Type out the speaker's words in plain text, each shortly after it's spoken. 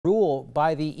Rule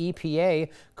by the EPA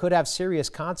could have serious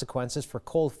consequences for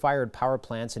coal-fired power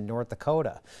plants in North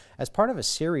Dakota. As part of a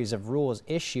series of rules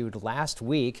issued last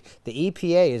week, the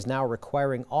EPA is now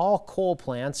requiring all coal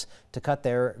plants to cut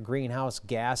their greenhouse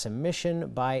gas emission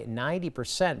by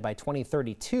 90% by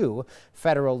 2032.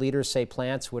 Federal leaders say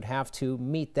plants would have to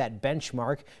meet that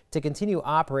benchmark to continue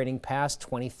operating past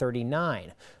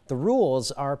 2039. The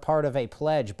rules are part of a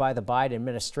pledge by the Biden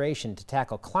administration to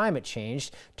tackle climate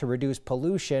change to reduce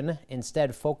pollution,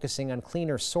 instead focusing on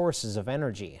cleaner sources of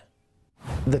energy.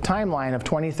 The timeline of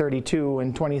 2032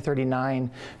 and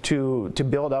 2039 to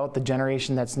build out the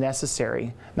generation that's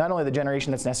necessary, not only the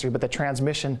generation that's necessary, but the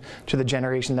transmission to the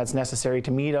generation that's necessary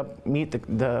to meet up with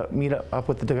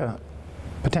the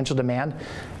potential demand,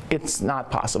 it's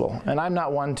not possible. And I'm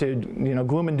not one to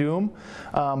gloom and doom,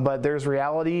 but there's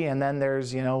reality, and then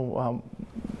there's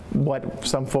what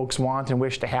some folks want and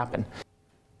wish to happen.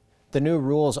 The new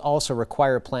rules also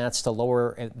require plants to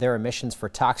lower their emissions for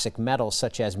toxic metals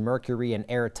such as mercury and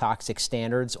air toxic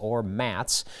standards, or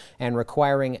MATS, and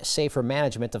requiring safer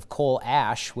management of coal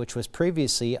ash, which was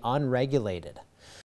previously unregulated.